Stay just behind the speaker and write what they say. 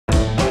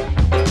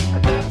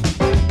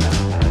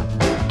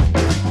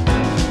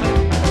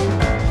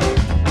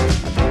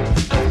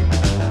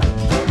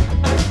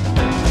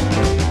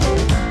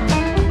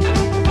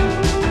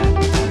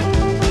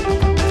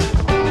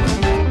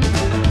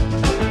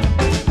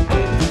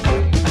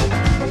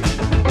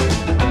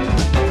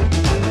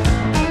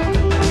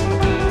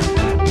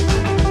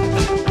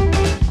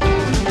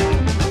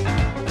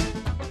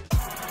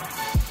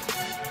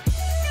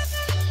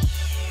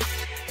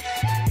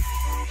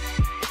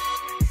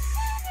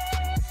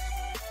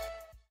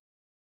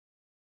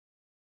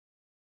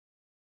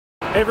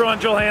Hey everyone,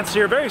 Joel Hansen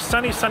here. Very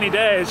sunny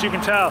day, as you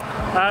can tell.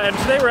 And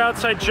today we're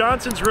outside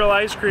Jonson's Real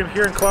Ice Cream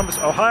here in Columbus,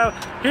 Ohio,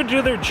 here to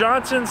do their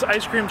Jonson's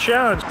Ice Cream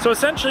Challenge. So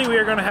essentially we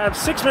are going to have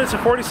 6 minutes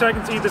and 40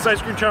 seconds to eat this ice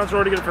cream challenge in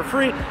order to get it for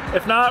free.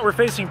 If not, we're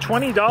facing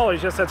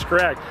 $20. Yes, that's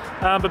correct.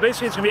 But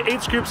basically it's going to be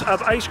 8 scoops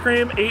of ice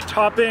cream, 8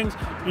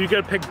 toppings. You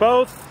got to pick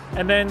both.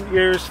 And then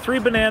there's 3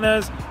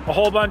 bananas, a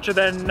whole bunch of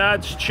then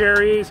nuts,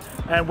 cherries,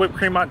 and whipped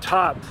cream on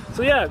top.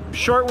 So yeah,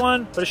 short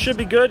one, but it should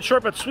be good.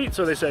 Short but sweet,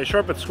 so they say.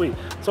 Short but sweet.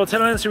 So let's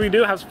head on and see what we can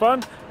do, have some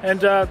fun,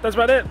 and that's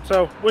about it.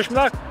 So wish me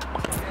luck.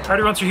 Alright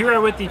everyone, so here we are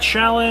with the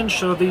challenge.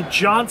 So the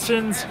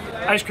Jonson's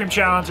Ice Cream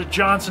Challenge at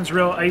Jonson's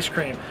Real Ice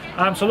Cream.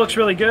 So it looks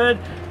really good.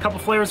 A couple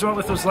flavors I went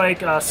with was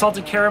like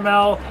salted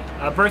caramel,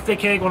 birthday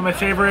cake, one of my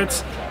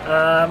favorites.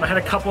 I had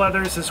a couple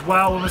others as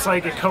well. One was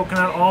like a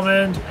coconut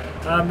almond.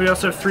 We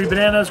also have 3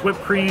 bananas,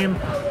 whipped cream, 8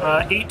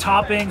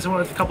 toppings. I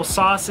went with a couple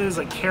sauces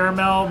like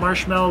caramel,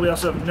 marshmallow. We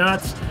also have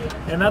nuts,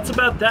 and that's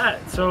about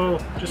that. So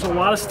just a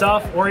lot of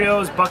stuff.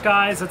 Oreos,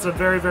 Buckeyes. That's a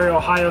very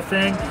Ohio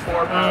thing.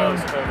 4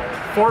 pounds total.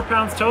 4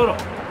 pounds total.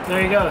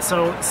 There you go.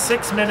 So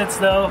 6 minutes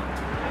though,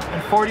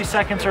 and 40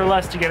 seconds or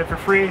less to get it for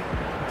free.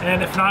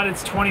 And if not,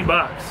 it's 20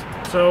 bucks.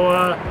 So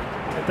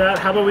with that,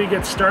 how about we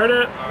get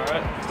started? All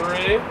right,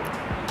 3,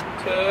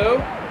 2,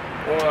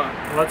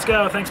 1. Let's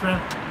go. Thanks, man.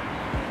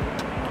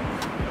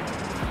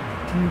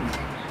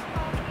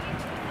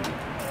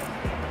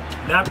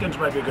 Napkins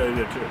might be a good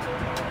idea too.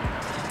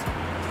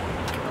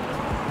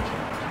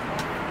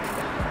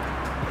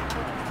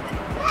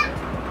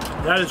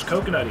 That is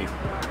coconutty.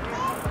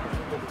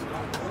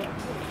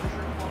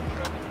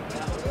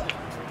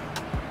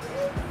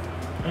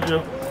 Thank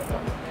you.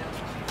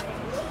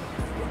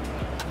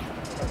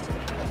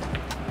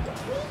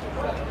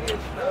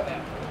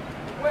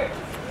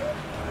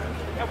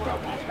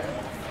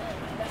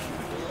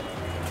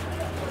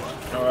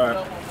 All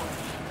right.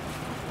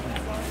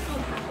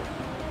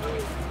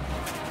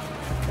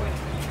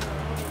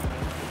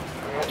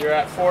 You're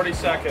at 40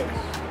 seconds.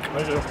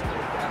 Thank you.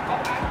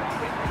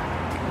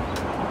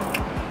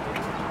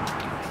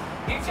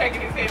 He's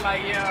shaking his head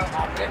like, yeah,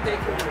 my birthday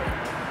cooler.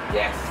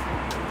 Yes.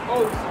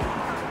 Oh.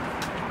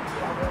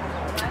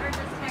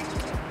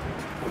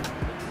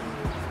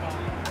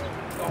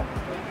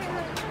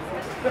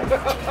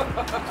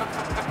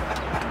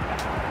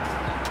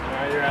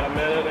 Alright, you're at a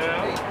minute now.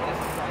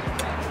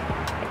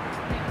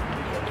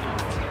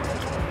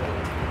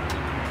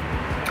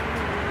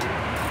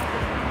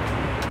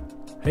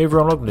 Hey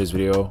everyone, welcome to this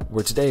video,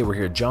 where today we're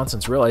here at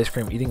Jonson's Real Ice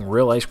Cream eating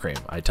real ice cream.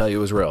 I tell you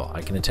it was real,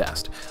 I can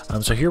attest.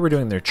 So here we're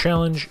doing their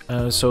challenge.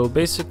 So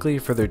basically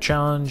for their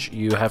challenge,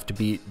 you have to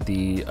beat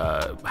the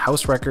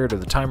house record or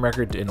the time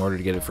record in order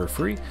to get it for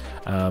free.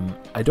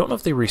 I don't know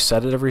if they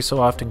reset it every so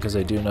often, because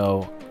I do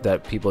know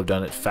that people have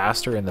done it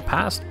faster in the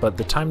past, but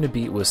the time to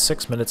beat was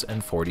 6 minutes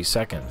and 40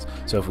 seconds.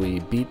 So if we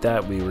beat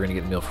that, we were going to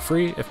get the meal for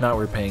free. If not,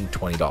 we're paying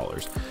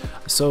 $20.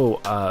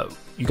 So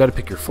you got to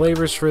pick your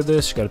flavors for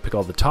this, you got to pick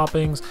all the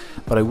toppings,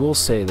 but I will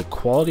say the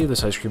quality of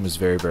this ice cream is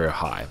very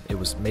high. It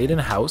was made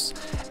in-house,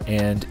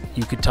 and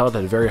you could tell it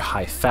had a very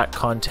high fat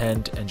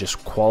content and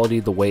just quality,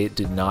 the way it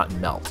did not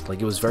melt.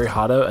 Like, it was very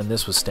hot out, and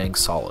this was staying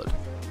solid.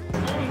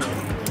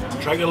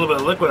 Try to get a little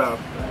bit of liquid out.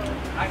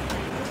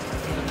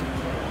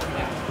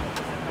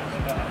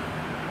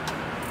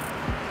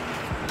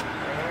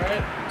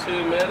 Alright, 2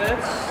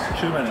 minutes.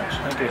 2 minutes,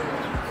 thank you.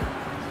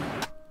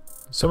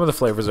 Some of the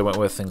flavors I went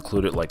with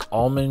included like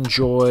almond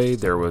joy,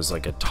 there was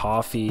like a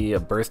toffee, a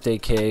birthday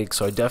cake,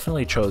 so I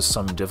definitely chose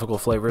some difficult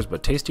flavors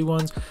but tasty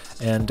ones.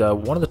 And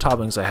one of the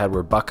toppings I had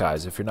were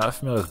Buckeyes. If you're not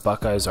familiar with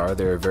Buckeyes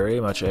they're very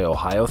much a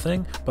Ohio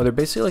thing, but they're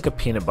basically like a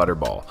peanut butter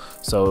ball.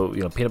 So,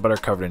 you know, peanut butter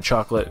covered in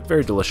chocolate,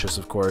 very delicious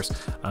of course,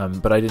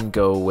 but I didn't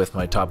go with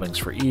my toppings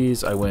for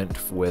ease, I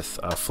went with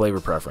flavor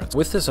preference.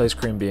 With this ice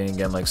cream being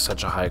again like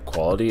such a high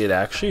quality, it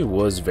actually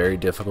was very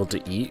difficult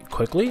to eat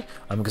quickly,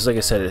 because like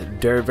I said, it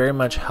very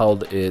much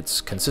held its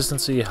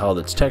consistency, held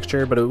its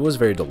texture, but it was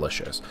very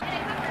delicious.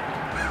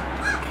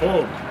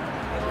 Cold.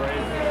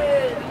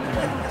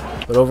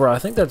 But overall, I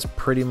think that's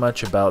pretty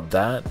much about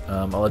that.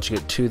 I'll let you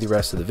get to the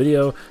rest of the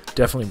video.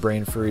 Definitely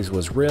brain freeze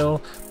was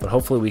real, but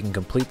hopefully we can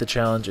complete the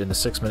challenge in the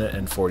 6 minute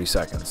and 40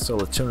 seconds. So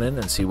let's tune in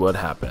and see what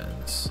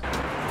happens.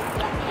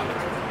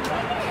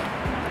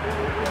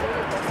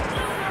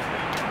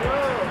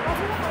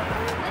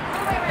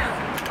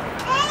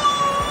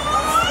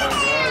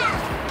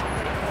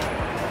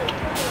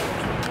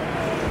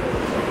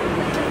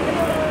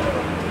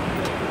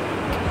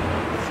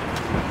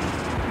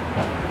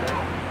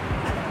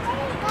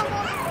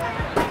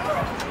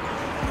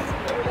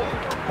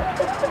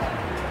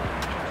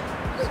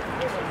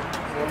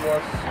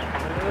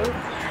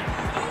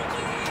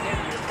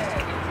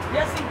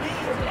 Yes, he did.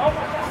 Oh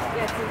my God.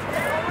 Yes,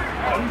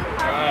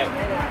 Alright,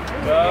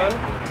 done?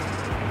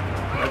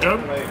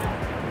 Done?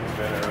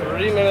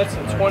 3 minutes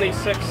and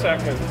 26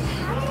 seconds.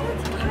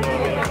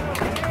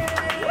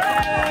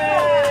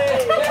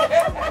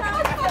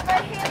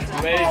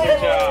 Amazing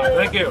job.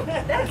 Thank you.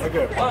 Thank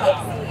you. Wow.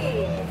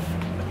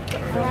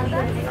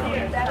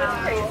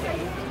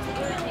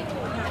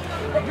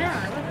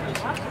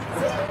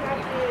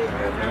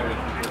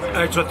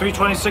 Alright, so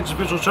 3:26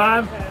 official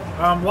time.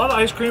 A lot of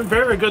ice cream,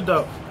 very, very good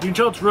though. You can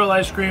tell it's real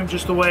ice cream,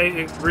 just the way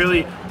it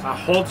really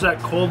holds that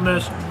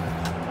coldness.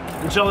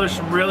 You can tell there's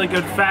some really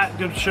good fat,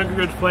 good sugar,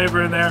 good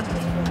flavor in there.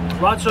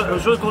 It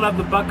was really cool to have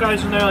the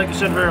Buckeyes in there, like I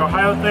said, very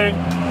Ohio thing.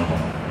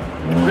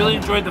 Really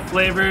enjoyed the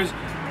flavors.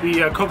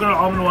 The coconut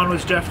almond one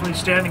was definitely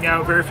standing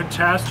out, very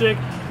fantastic.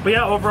 But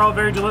yeah, overall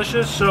very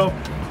delicious. So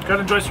got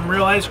to enjoy some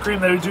real ice cream.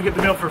 That we do get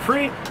the meal for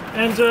free,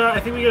 and I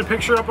think we get a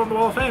picture up on the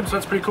Wall of Fame, so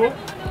that's pretty cool.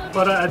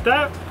 But at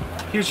that,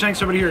 huge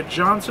thanks over here at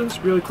Jonson's.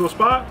 Really cool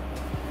spot.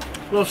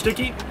 A little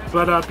sticky,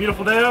 but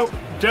beautiful day out.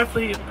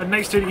 Definitely a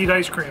nice day to eat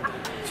ice cream.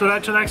 So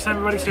until next time,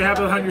 everybody, stay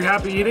happy, hungry,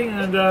 happy eating,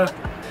 and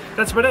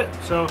that's about it.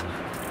 So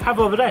have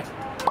a lovely day.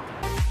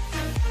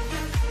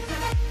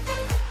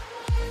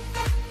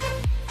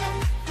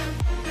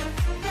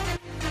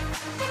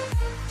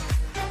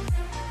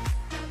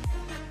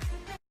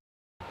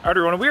 Alright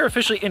everyone, we are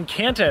officially in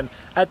Canton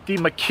at the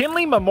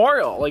McKinley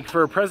Memorial, like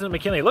for President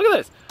McKinley. Look at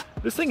this.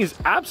 This thing is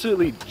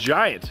absolutely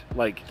giant,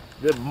 like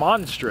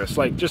monstrous,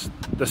 like just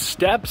the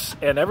steps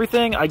and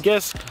everything. I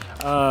guess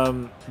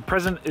the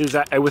president is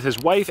with his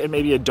wife and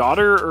maybe a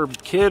daughter or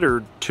kid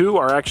or two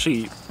are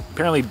actually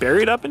apparently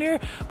buried up in here.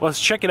 But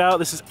let's check it out.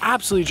 This is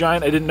absolutely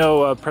giant. I didn't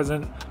know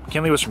President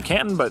McKinley was from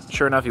Canton, but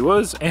sure enough he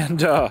was.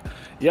 And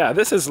yeah,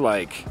 this is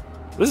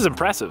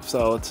impressive.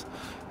 So let's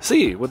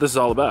see what this is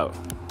all about.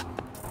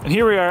 And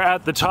here we are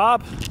at the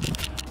top.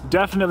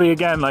 Definitely,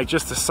 again, like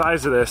just the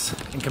size of this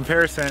in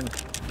comparison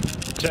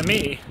to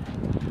me,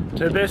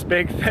 to this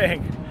big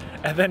thing.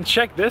 And then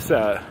check this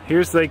out.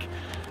 Here's like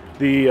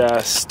the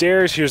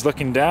stairs. Here's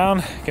looking down.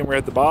 Again, we're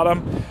at the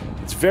bottom.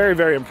 It's very,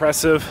 very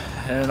impressive.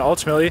 And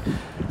ultimately,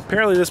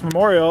 apparently this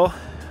memorial,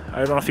 I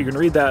don't know if you can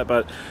read that,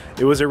 but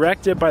it was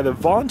erected by the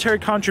voluntary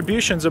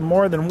contributions of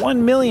more than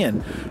 1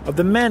 million of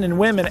the men and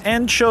women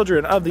and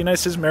children of the United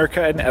States of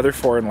America and other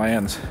foreign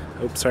lands.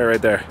 Oops, sorry,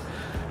 right there.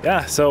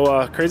 Yeah,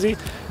 so crazy.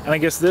 And I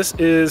guess this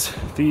is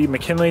the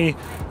McKinley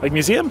like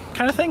museum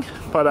kind of thing.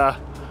 But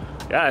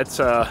yeah, it's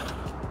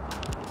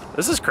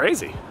this is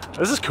crazy.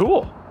 This is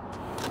cool.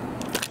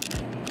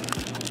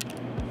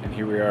 And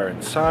here we are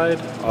inside.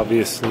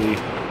 Obviously,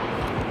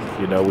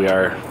 you know, we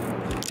are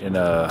in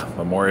a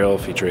memorial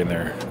featuring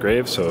their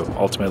grave, so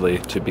ultimately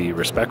to be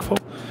respectful.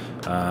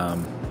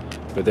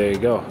 But there you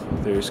go.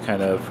 There's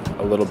kind of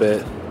a little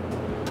bit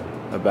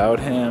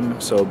about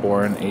him. So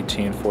born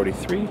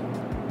 1843.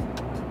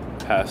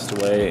 Passed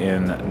away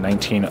in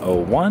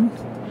 1901.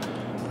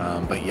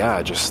 But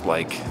yeah, just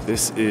like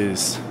this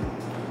is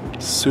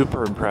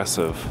super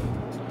impressive,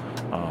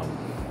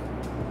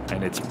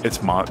 and it's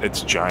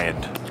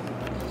giant.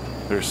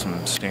 There's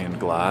some stained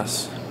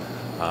glass,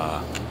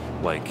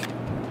 like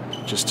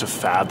just to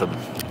try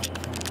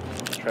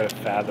to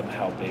fathom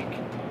how big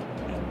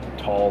and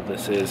tall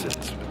this is.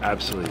 It's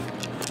absolutely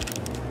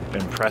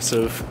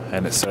impressive,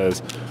 and it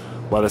says,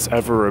 "Let us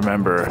ever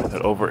remember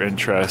that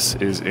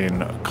over-interest is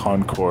in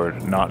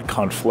concord, not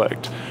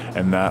conflict,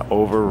 and that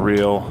over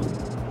real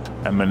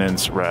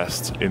eminence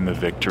rests in the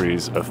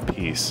victories of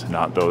peace,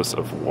 not those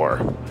of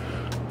war."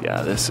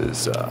 Yeah, this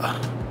is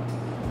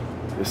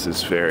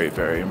very,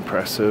 very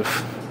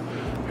impressive.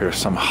 Here are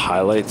some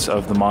highlights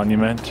of the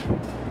monument.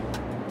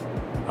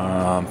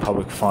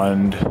 Public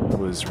fund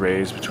was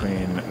raised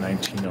between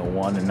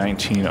 1901 and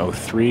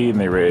 1903, and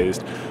they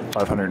raised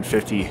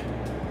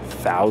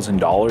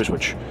 $550,000,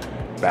 which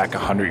back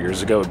 100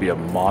 years ago would be a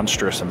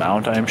monstrous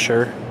amount, I'm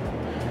sure.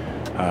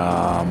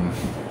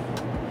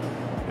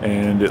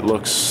 And it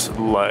looks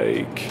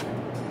like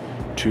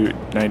to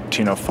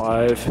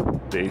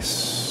 1905 they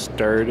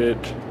started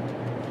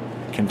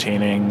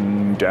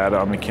containing data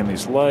on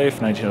McKinley's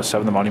life.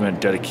 1907 the monument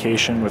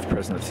dedication with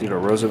President Theodore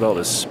Roosevelt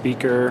as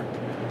speaker.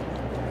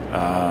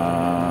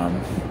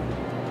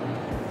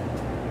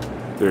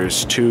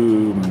 There's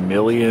 2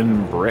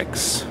 million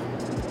bricks.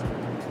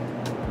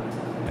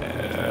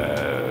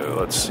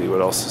 Let's see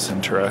what else is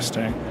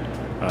interesting.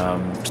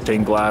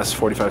 Stained glass,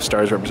 45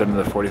 stars representing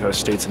the 45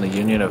 states in the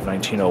Union of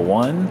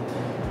 1901.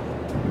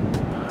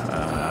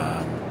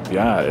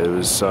 Yeah, it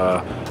was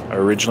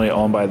originally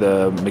owned by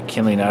the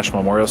McKinley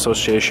National Memorial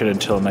Association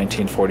until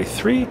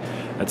 1943.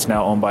 It's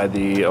now owned by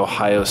the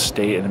Ohio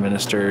State and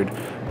administered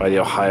by the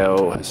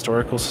Ohio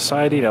Historical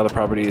Society. Now the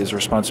property is the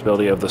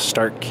responsibility of the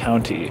Stark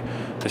County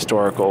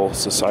Historical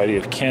Society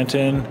of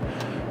Canton.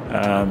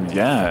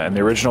 Yeah, and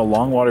the original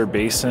Longwater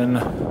Basin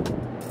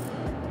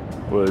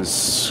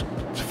was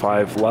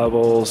 5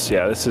 levels.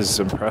 Yeah, this is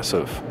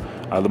impressive.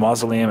 The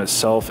mausoleum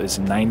itself is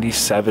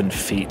 97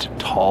 feet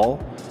tall.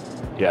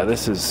 Yeah,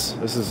 this is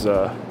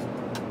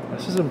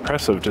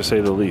impressive to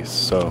say the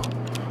least. So,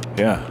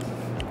 yeah,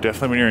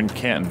 definitely when you're in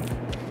Canton,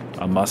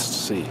 a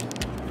must see.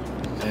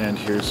 And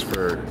here's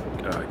for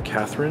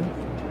Catherine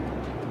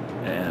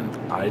and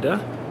Ida.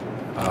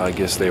 I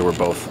guess they were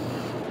both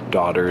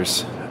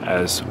daughters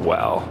as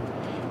well.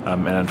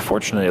 And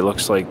unfortunately, it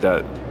looks like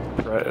that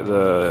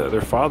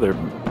their father,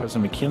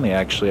 President McKinley,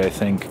 actually, I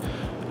think,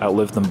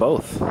 outlived them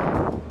both.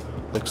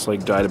 Looks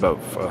like died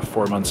about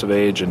 4 months of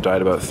age and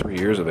died about 3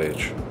 years of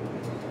age.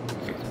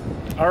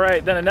 All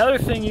right, then another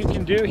thing you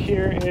can do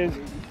here is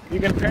you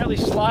can apparently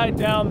slide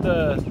down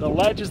the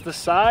ledges, the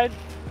side.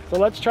 So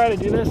let's try to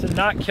do this and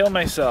not kill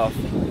myself.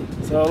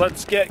 So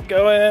let's get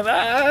going.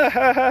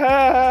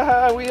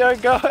 Ah, we are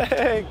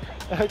going.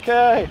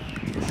 Okay.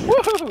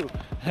 Woo!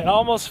 It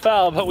almost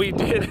fell, but we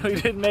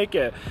did make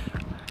it.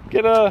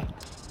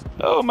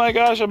 Oh my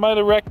gosh, I might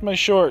have wrecked my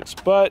shorts,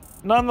 but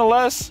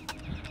nonetheless,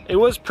 it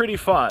was pretty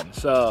fun.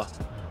 So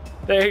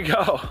there you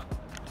go.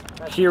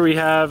 Here we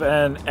have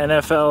an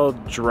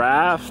NFL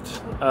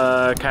draft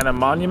kind of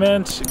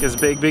monument, because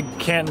big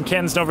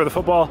Canton's known for the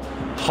Football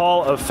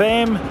Hall of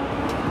Fame.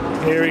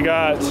 Here we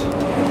got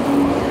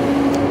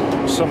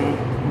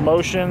some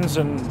motions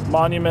and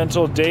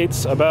monumental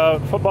dates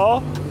about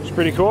football. It's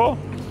pretty cool.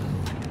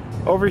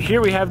 Over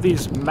here we have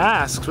these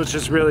masks, which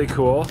is really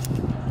cool.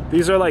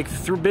 These are like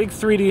big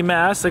 3D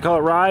masks. They call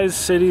it Rise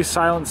City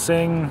Silent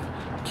Sing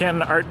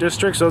Canton Art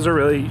Districts. Those are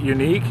really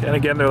unique, and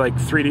again, they're like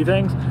 3D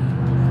things.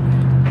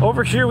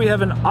 Over here we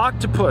have an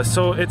octopus.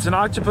 So it's an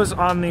octopus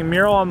on the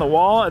mural on the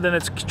wall, and then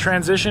it's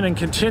transitioned and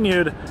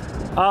continued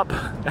up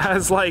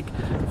as like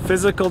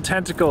physical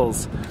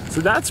tentacles. So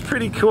that's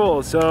pretty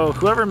cool. So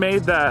whoever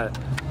made that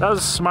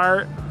was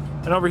smart.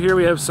 And over here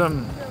we have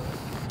some,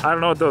 I don't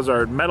know what those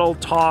are, metal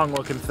tong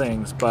looking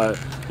things, but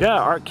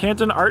yeah,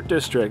 Canton Art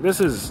District. This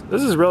is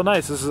real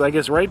nice. This is, I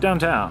guess, right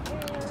downtown.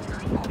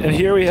 And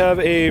here we have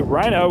a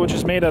rhino, which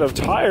is made out of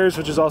tires,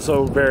 which is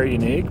also very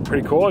unique.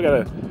 Pretty cool. I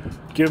gotta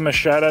give him a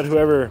shout out,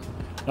 whoever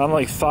not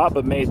only thought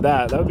but made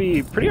that. That would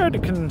be pretty hard to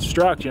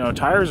construct. You know,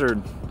 tires are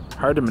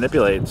hard to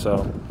manipulate,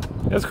 so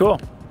that's cool.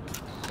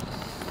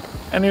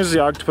 And here's the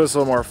octopus a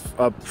little more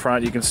up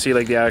front. You can see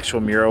like the actual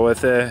mural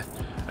with it.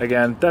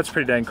 Again, that's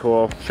pretty dang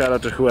cool. Shout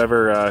out to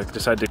whoever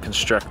decided to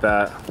construct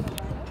that.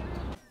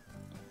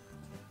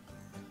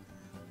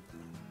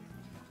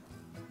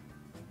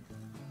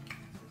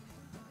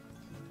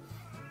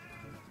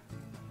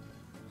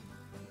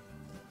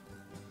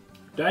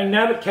 Dang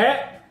nabbit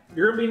cat,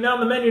 you're gonna be down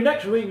the menu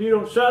next week if you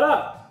don't shut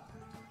up.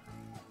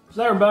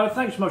 So everybody,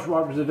 thanks so much for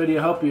watching the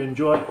video. Hope you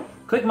enjoyed.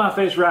 Click my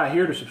face right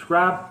here to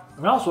subscribe.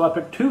 And also I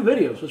picked 2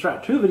 videos. That's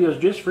right, 2 videos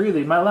just for you that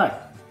you might like.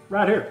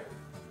 Right here.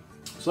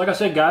 So like I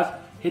said, guys,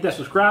 hit that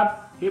subscribe,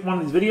 hit one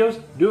of these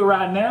videos, do it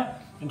right now.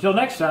 Until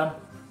next time,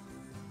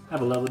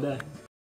 have a lovely day.